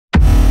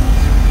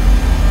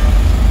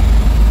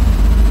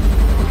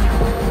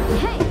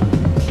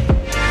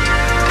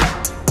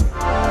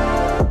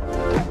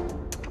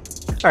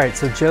All right,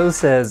 so Joe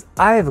says,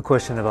 I have a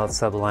question about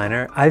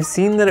SubAligner. I've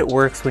seen that it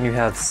works when you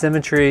have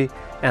symmetry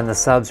and the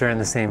subs are in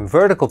the same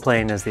vertical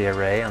plane as the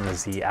array on the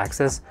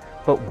z-axis,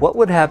 but what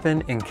would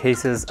happen in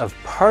cases of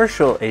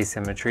partial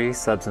asymmetry,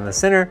 subs in the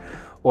center,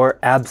 or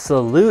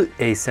absolute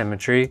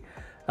asymmetry,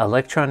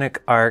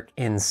 electronic arc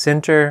in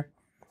center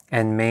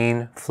and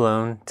main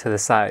flown to the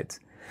sides?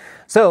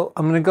 So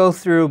I'm going to go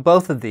through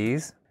both of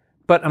these,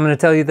 but I'm going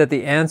to tell you that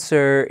the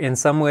answer in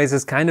some ways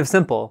is kind of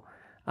simple.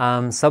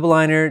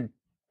 SubAligner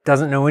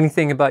doesn't know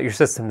anything about your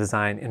system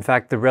design. In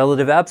fact, the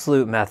relative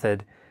absolute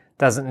method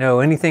doesn't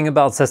know anything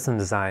about system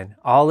design.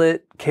 All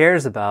it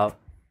cares about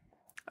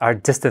are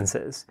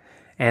distances.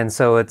 And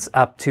so it's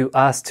up to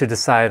us to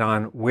decide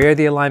on where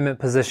the alignment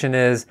position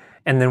is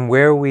and then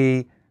where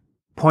we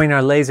point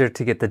our laser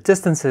to get the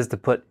distances to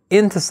put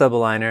into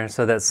SubAligner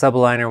so that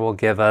SubAligner will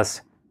give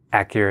us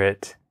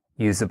accurate,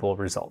 usable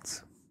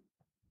results.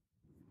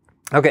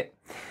 Okay.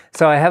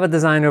 So I have a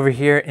design over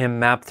here in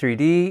Map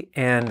 3D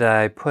and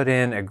I put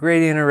in a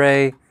gradient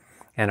array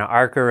and an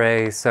arc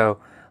array. So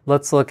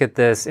let's look at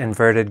this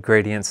inverted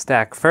gradient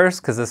stack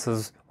first, because this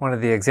is one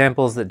of the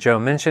examples that Joe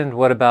mentioned.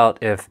 What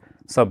about if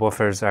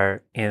subwoofers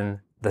are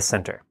in the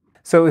center?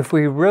 So if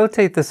we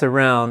rotate this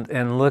around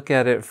and look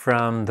at it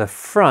from the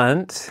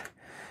front,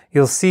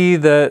 you'll see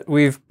that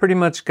we've pretty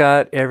much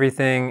got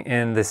everything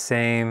in the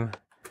same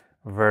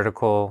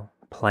vertical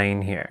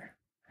plane here.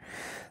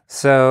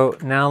 So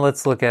now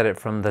let's look at it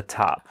from the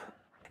top.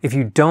 If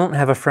you don't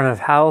have a front of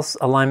house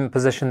alignment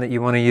position that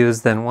you want to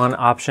use, then one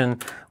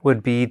option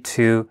would be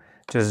to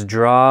just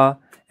draw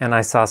an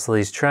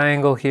isosceles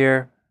triangle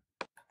here.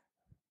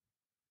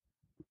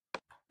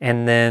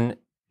 And then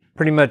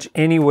pretty much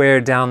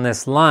anywhere down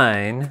this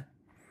line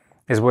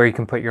is where you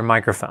can put your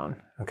microphone.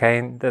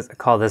 Okay,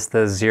 call this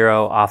the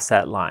zero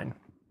offset line.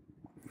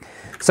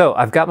 So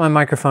I've got my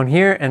microphone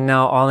here, and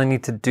now all I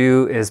need to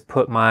do is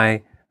put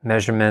my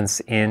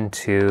measurements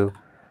into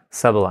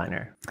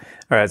SubAligner.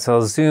 All right, so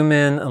I'll zoom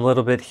in a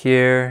little bit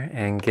here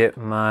and get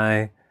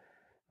my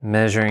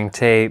measuring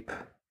tape,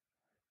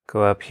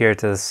 go up here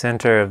to the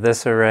center of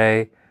this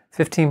array,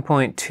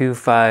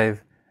 15.25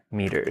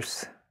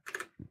 meters.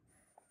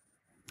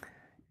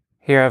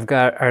 Here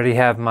already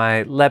have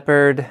my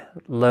leopard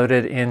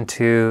loaded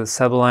into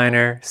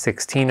SubAligner,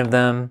 16 of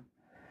them,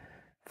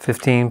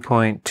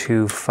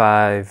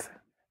 15.25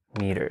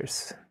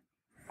 meters.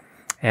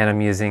 And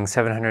I'm using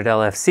 700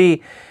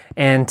 LFC.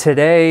 And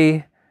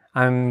today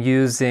I'm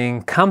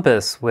using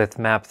Compass with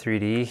Map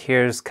 3D.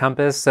 Here's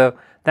Compass. So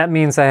that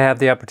means I have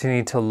the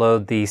opportunity to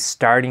load the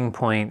starting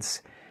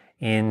points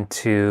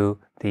into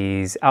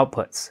these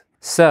outputs.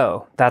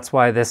 So that's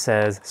why this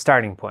says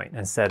starting point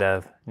instead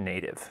of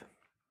native.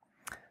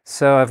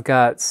 So I've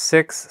got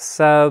 6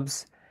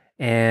 subs,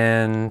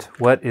 and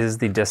what is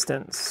the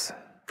distance?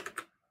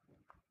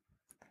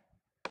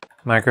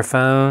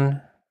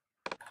 Microphone,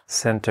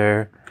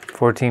 center,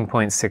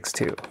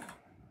 14.62.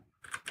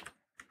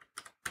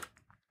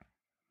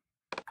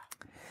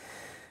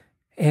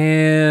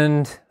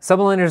 And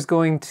SubAligner is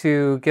going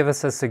to give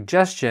us a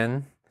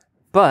suggestion,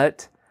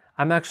 but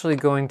I'm actually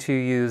going to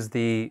use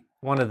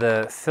one of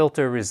the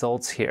filter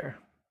results here.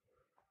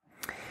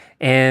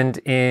 And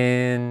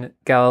in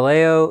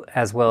Galileo,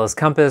 as well as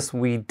Compass,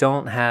 we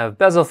don't have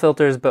bezel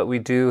filters, but we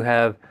do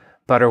have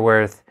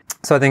Butterworth.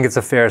 So I think it's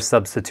a fair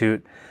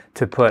substitute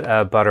to put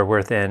a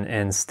Butterworth in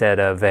instead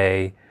of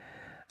a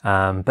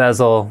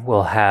bezel.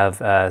 Will have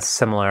a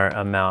similar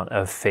amount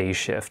of phase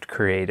shift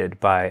created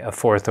by a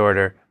 4th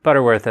order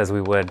Butterworth as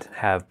we would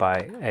have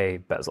by a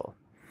bezel.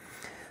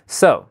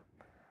 So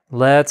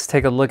let's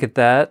take a look at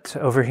that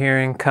over here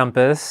in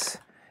Compass.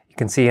 You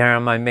can see here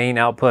on my main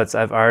outputs,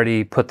 I've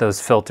already put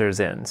those filters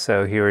in.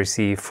 So here we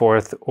see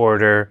 4th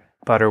order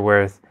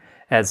Butterworth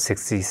at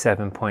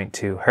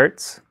 67.2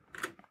 Hertz.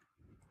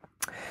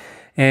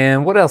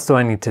 And what else do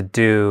I need to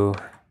do?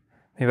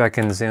 Maybe I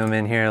can zoom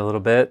in here a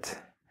little bit.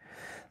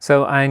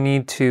 So I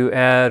need to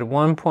add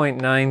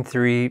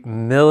 1.93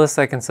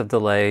 milliseconds of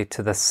delay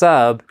to the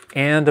sub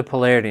and a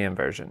polarity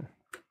inversion.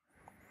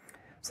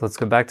 So let's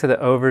go back to the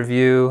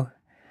overview.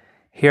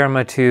 Here are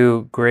my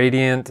 2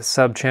 gradient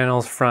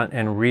subchannels, front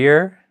and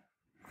rear.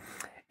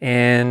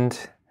 And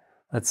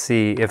let's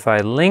see, if I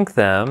link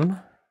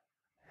them,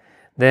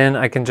 then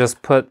I can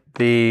just put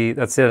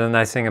that's the other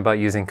nice thing about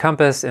using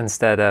Compass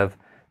instead of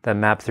the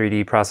Map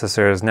 3D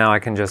processors. Now I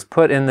can just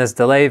put in this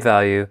delay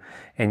value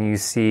and you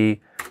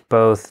see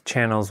both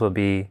channels will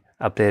be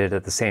updated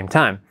at the same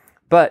time.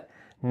 But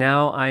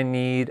now I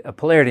need a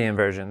polarity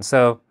inversion.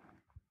 So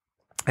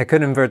I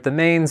could invert the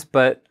mains,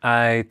 but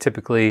I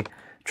typically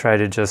try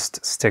to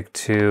just stick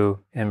to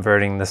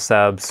inverting the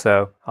subs.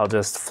 So I'll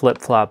just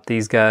flip-flop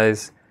these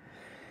guys.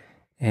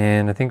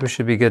 And I think we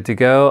should be good to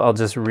go. I'll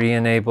just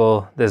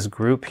re-enable this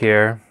group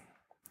here,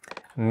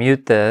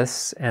 mute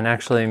this, and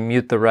actually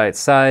mute the right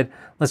side.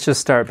 Let's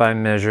just start by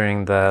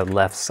measuring the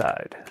left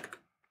side.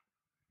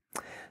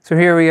 So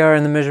here we are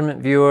in the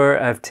measurement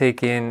viewer. I've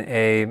taken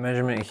a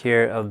measurement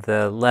here of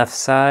the left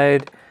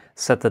side,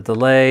 set the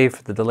delay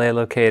for the delay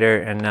locator,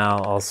 and now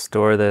I'll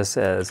store this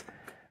as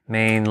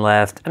main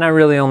left, and I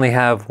really only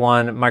have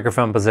one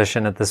microphone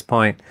position at this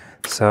point,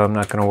 so I'm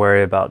not going to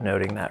worry about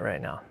noting that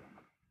right now.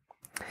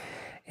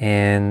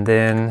 And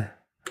then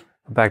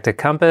back to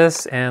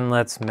compass, and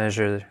let's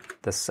measure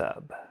the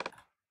sub.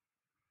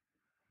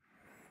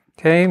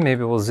 Okay,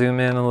 maybe we'll zoom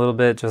in a little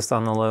bit just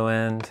on the low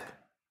end.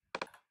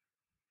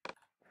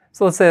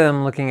 So let's say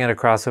I'm looking at a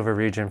crossover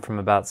region from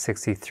about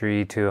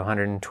 63 to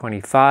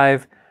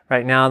 125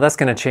 right now. That's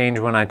going to change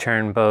when I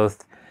turn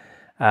both,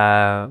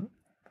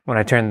 when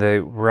I turn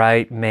the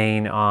right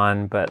main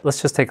on, but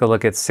let's just take a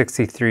look at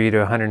 63 to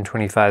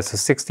 125. So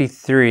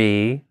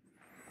 63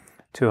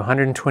 to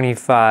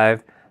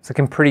 125, it's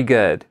looking pretty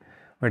good.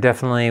 We're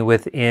definitely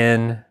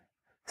within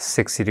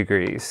 60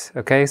 degrees.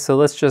 Okay, so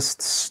let's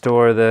just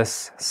store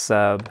this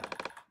sub.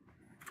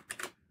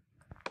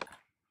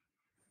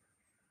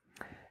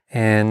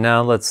 And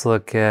now let's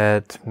look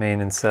at main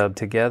and sub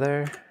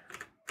together.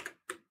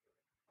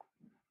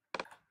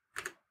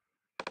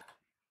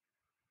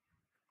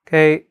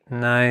 Okay,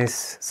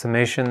 nice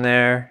summation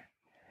there.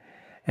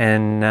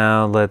 And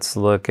now let's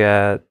look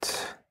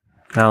at,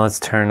 now let's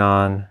turn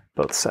on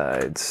both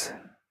sides.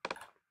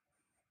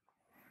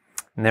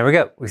 And there we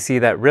go. We see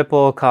that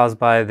ripple caused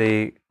by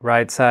the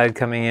right side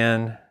coming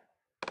in.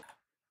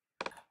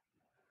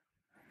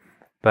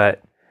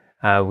 But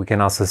we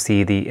can also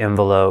see the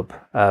envelope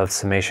of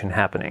summation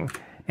happening.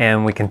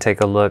 And we can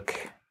take a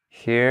look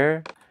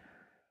here.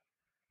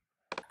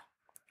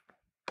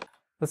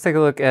 Let's take a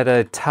look at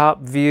a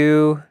top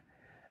view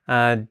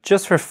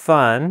just for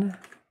fun.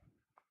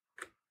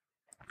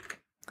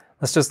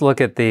 Let's just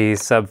look at the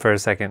sub for a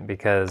second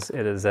because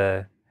it is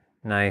a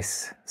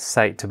nice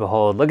sight to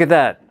behold. Look at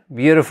that,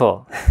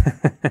 beautiful.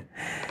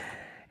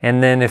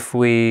 And then if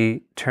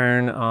we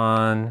turn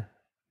on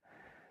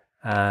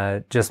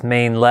just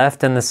main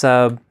left in the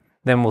sub,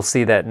 then we'll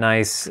see that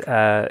nice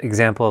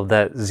example of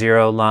that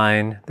zero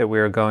line that we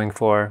were going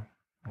for,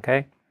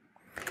 okay?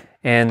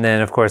 And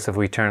then of course if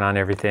we turn on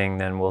everything,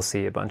 then we'll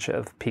see a bunch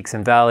of peaks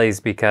and valleys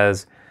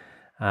because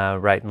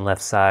right and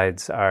left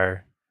sides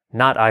are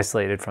not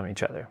isolated from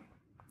each other.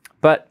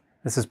 But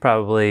this is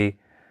probably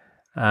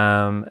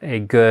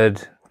a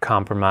good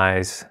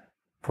compromise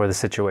for the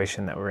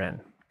situation that we're in.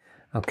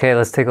 Okay,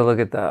 let's take a look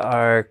at the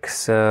arc.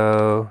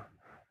 So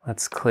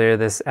let's clear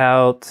this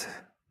out.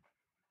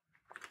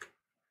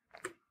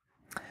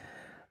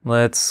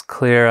 Let's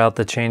clear out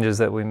the changes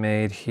that we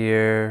made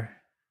here.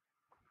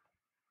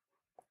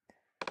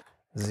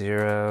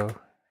 0,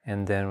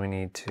 and then we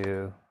need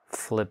to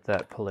flip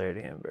that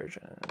polarity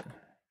inversion.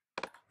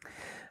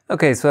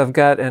 Okay, so I've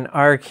got an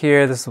arc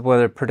here. This is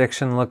what a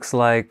prediction looks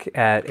like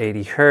at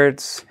 80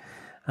 Hertz.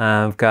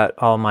 I've got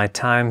all my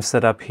time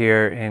set up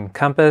here in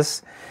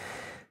compass.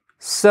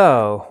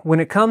 So when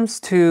it comes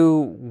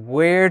to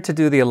where to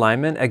do the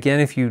alignment, again,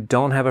 if you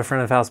don't have a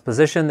front of house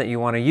position that you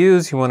want to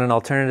use, you want an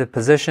alternative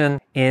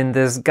position. In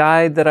this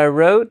guide that I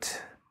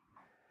wrote,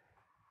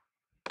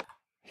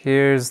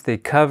 here's the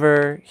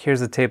cover, here's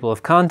the table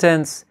of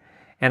contents,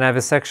 and I have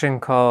a section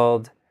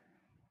called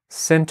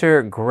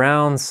Center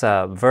Ground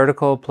Sub,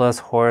 Vertical plus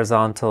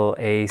Horizontal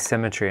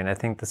Asymmetry. And I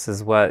think this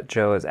is what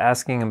Joe is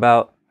asking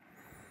about.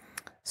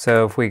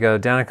 So if we go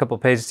down a couple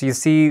pages, you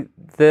see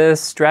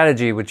this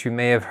strategy, which you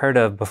may have heard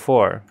of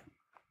before.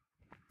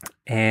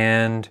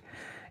 And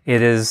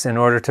it is in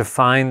order to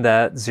find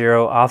that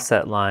zero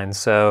offset line.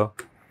 So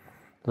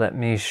let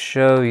me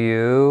show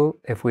you,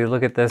 if we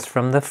look at this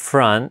from the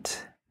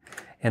front,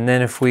 and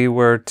then if we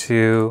were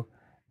to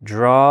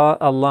draw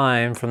a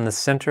line from the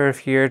center of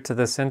here to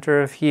the center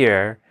of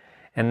here,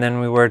 and then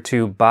we were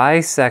to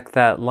bisect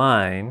that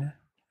line,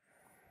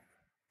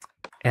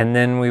 and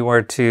then we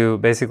were to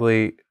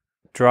basically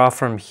draw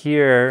from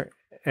here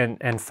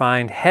and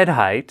find head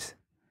height,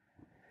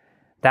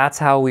 that's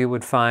how we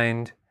would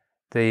find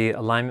the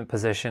alignment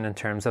position in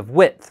terms of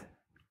width.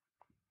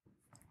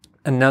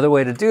 Another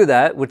way to do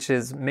that, which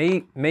is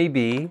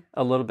maybe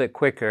a little bit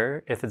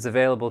quicker if it's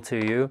available to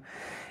you,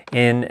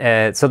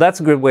 so that's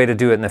a good way to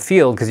do it in the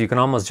field because you can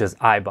almost just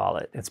eyeball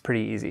it. It's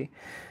pretty easy.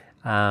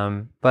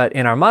 But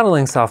in our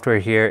modeling software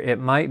here, it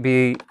might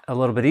be a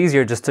little bit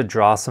easier just to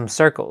draw some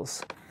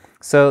circles.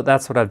 So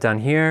that's what I've done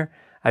here.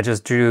 I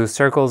just drew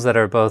circles that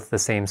are both the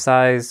same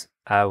size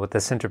with the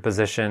center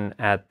position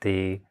at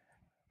the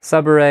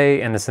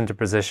subarray and the center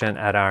position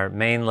at our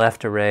main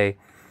left array.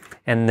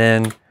 And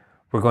then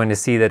we're going to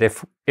see that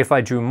if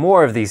I drew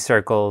more of these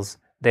circles,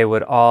 they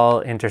would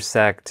all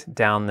intersect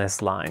down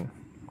this line.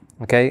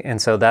 Okay,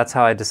 and so that's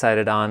how I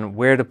decided on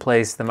where to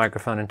place the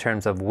microphone in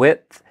terms of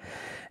width.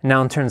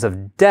 Now in terms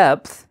of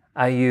depth,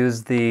 I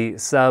used the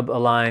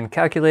SubAligner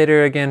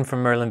calculator again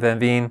from Merlin Van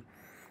Veen,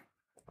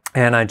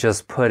 and I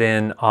just put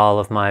in all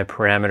of my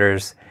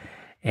parameters,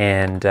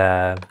 and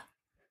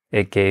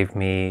it gave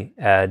me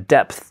a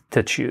depth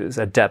to choose,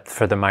 a depth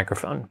for the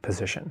microphone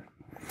position.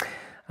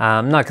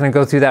 I'm not going to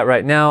go through that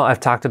right now.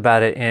 I've talked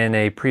about it in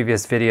a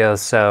previous video,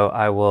 so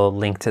I will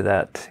link to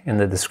that in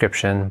the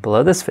description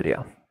below this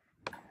video.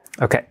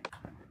 Okay,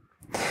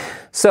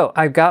 so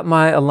I've got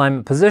my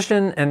alignment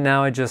position, and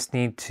now I just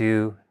need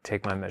to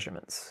take my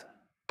measurements.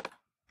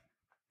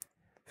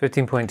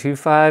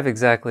 15.25,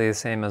 exactly the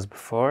same as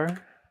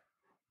before.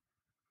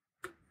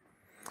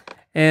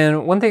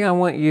 And one thing I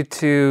want you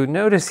to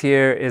notice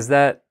here is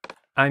that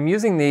I'm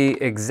using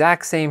the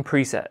exact same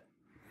preset.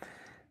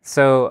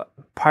 So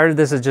part of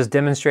this is just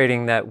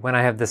demonstrating that when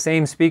I have the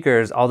same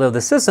speakers, although the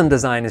system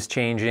design is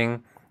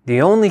changing,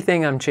 the only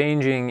thing I'm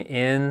changing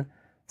in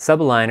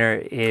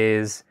SubAligner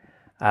is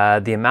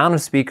the amount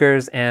of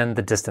speakers and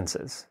the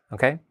distances,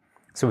 okay?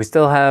 So we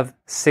still have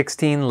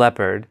 16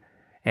 leopard,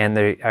 and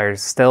they are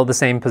still the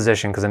same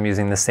position because I'm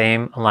using the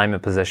same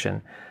alignment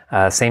position,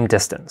 same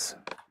distance.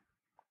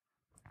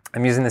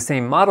 I'm using the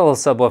same model of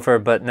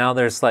subwoofer, but now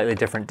there's slightly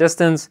different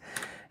distance,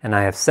 and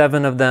I have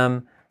 7 of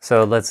them,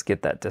 so let's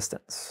get that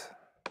distance.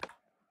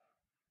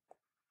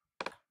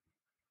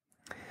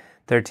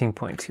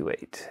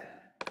 13.28.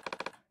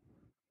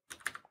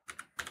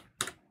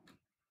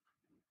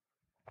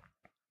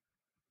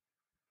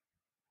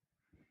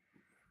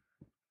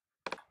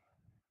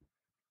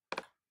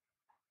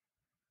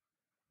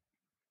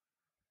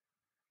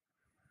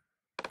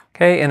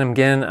 Okay, and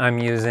again, I'm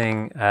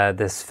using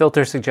this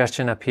filter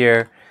suggestion up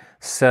here.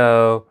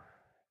 So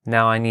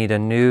now I need a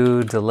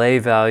new delay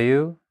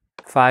value,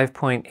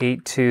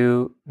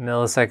 5.82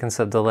 milliseconds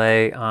of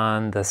delay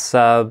on the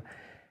sub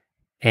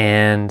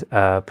and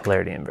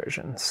polarity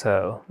inversion.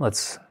 So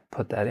let's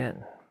put that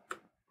in.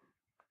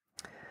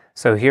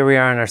 So here we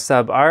are in our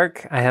sub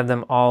arc. I have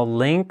them all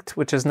linked,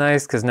 which is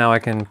nice because now I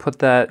can put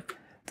that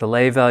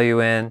delay value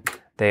in,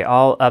 they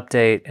all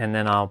update, and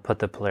then I'll put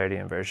the polarity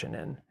inversion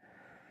in.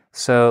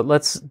 So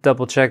let's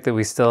double check that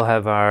we still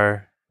have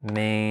our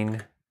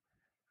main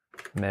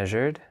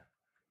measured.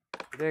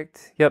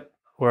 Predict. Yep,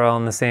 we're all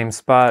in the same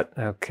spot.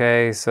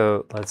 Okay,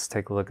 so let's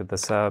take a look at the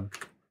sub.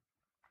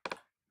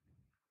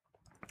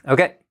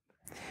 Okay,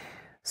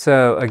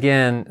 so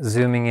again,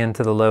 zooming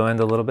into the low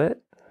end a little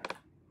bit.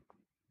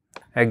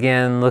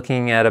 Again,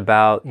 looking at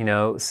about,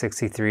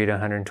 63 to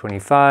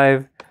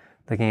 125,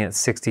 looking at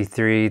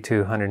 63 to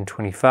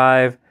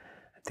 125. I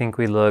think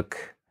we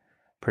look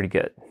pretty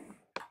good.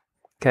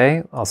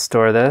 Okay, I'll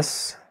store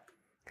this.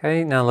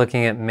 Okay, now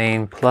looking at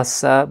main plus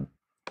sub,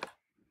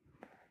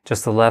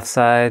 just the left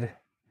side.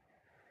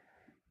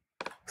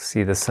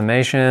 See the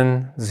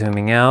summation,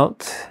 zooming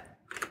out,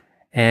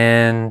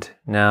 and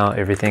now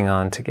everything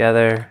on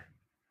together.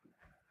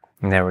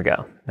 And there we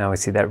go. Now we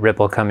see that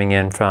ripple coming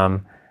in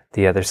from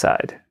the other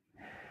side.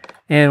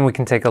 And we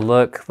can take a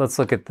look. Let's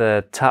look at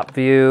the top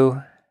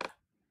view.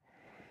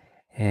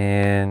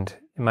 And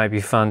it might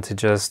be fun to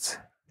just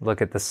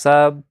look at the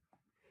sub.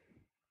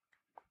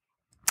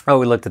 Oh,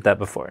 we looked at that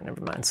before,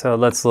 never mind. So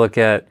let's look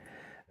at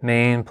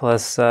main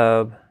plus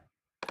sub.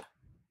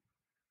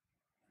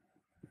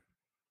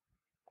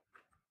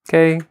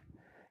 Okay,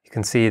 you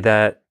can see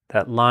that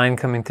line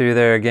coming through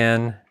there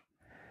again.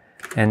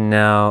 And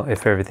now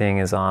if everything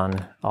is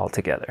on all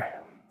together.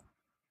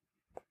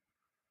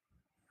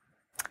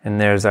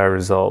 And there's our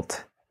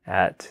result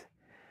at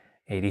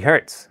 80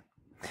 Hertz.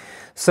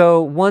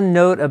 So one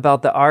note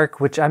about the arc,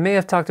 which I may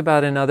have talked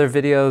about in other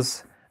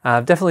videos,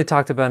 I've definitely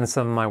talked about in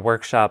some of my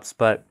workshops,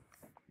 but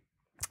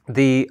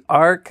the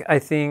arc, I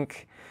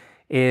think,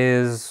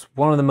 is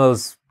one of the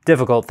most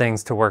difficult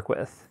things to work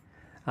with.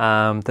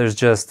 There's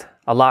just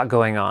a lot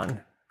going on.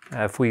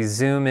 If we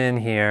zoom in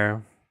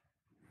here,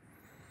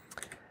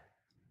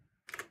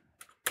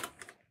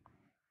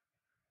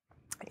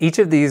 each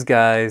of these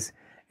guys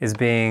is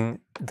being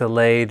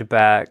delayed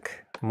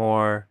back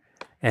more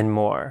and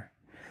more,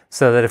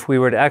 so that if we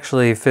were to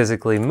actually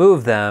physically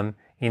move them,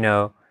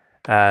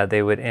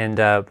 they would end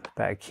up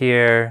back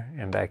here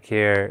and back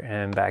here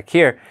and back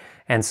here.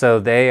 And so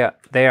they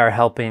are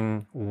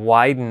helping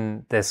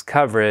widen this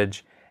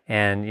coverage.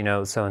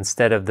 And, so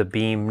instead of the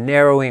beam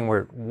narrowing,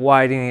 we're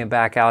widening it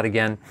back out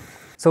again.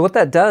 So what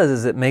that does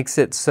is it makes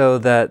it so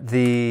that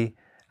the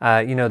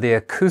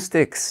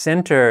acoustic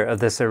center of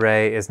this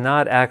array is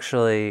not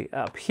actually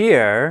up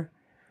here,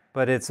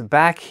 but it's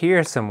back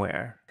here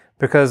somewhere.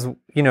 Because,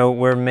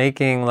 we're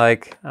making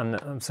like,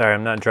 I'm sorry,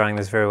 I'm not drawing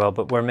this very well,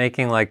 but we're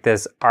making like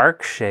this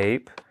arc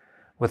shape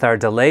with our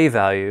delay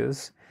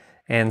values.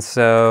 And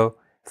so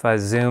if I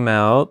zoom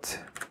out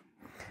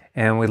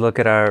and we look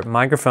at our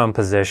microphone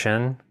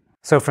position,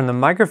 so from the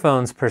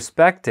microphone's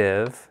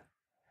perspective,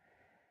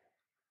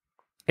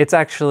 it's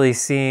actually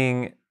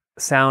seeing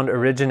sound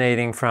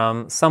originating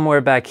from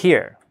somewhere back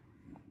here.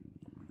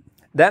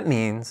 That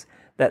means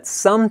that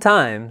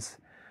sometimes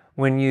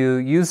when you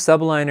use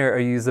SubAligner or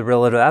use the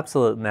relative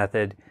absolute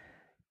method,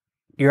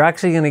 you're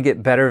actually going to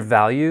get better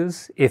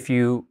values if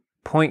you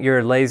point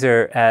your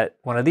laser at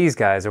one of these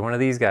guys or one of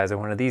these guys or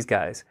one of these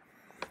guys.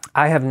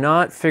 I have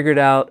not figured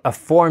out a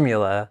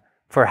formula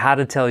for how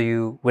to tell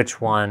you which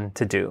one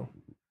to do.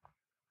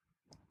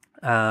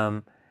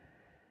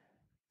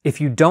 If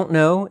you don't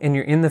know and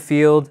you're in the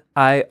field,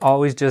 I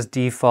always just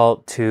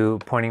default to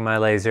pointing my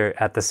laser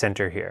at the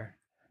center here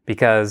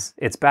because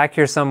it's back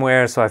here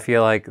somewhere, so I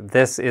feel like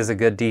this is a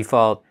good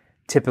default,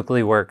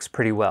 typically works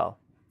pretty well.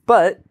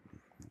 But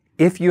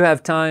if you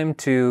have time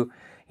to,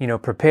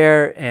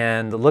 prepare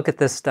and look at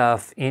this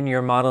stuff in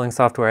your modeling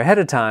software ahead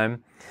of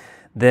time,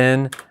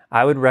 then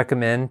I would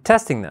recommend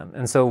testing them.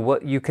 And so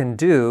what you can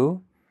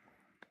do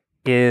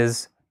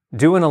is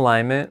do an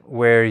alignment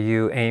where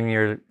you aim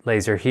your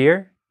laser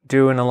here,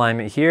 do an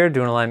alignment here,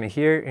 do an alignment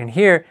here, and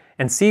here,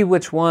 and see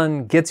which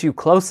one gets you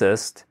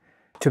closest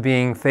to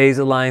being phase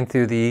aligned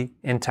through the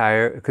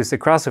entire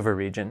acoustic crossover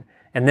region.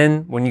 And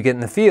then when you get in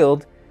the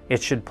field,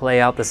 it should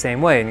play out the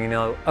same way. And you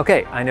know,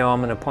 okay, I know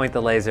I'm gonna point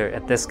the laser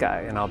at this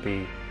guy and I'll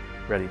be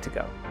ready to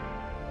go.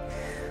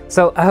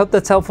 So I hope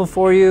that's helpful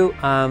for you.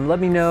 Let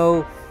me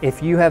know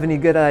if you have any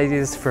good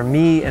ideas for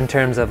me in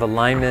terms of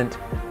alignment,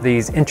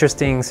 these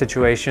interesting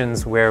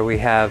situations where we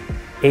have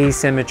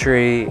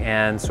asymmetry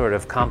and sort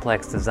of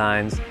complex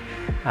designs.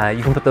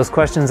 You can put those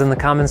questions in the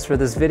comments for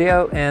this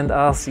video, and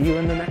I'll see you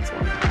in the next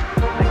one.